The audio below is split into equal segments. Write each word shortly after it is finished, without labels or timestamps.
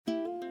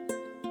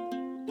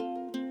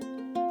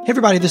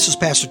everybody, this is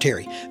Pastor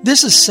Terry.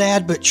 This is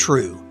sad but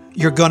true.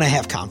 You're going to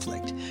have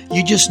conflict.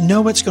 You just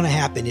know what's going to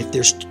happen. If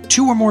there's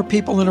two or more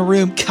people in a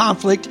room,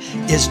 conflict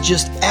is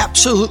just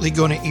absolutely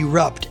going to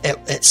erupt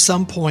at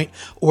some point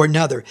or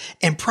another.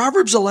 And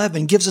Proverbs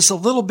 11 gives us a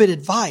little bit of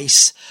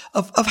advice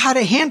of how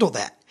to handle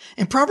that.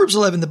 In Proverbs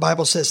 11, the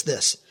Bible says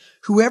this: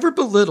 whoever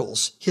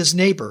belittles his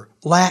neighbor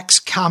lacks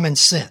common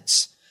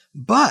sense,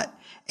 but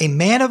a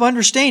man of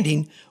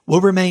understanding will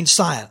remain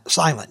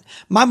silent.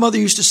 My mother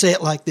used to say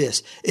it like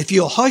this: if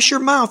you'll hush your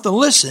mouth and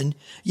listen,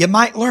 you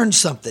might learn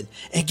something.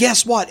 And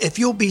guess what? If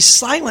you'll be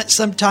silent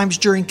sometimes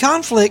during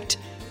conflict,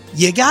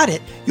 you got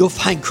it. You'll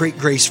find great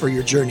grace for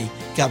your journey.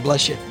 God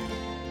bless you.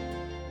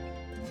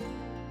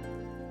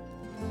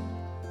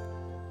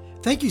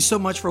 Thank you so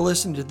much for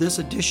listening to this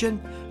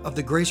edition of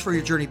the Grace for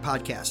Your Journey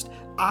podcast.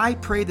 I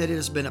pray that it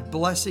has been a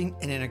blessing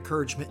and an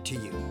encouragement to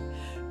you.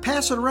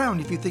 Pass it around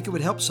if you think it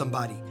would help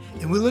somebody.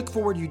 And we look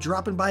forward to you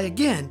dropping by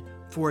again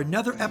for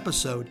another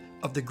episode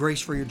of the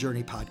Grace for Your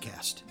Journey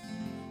podcast.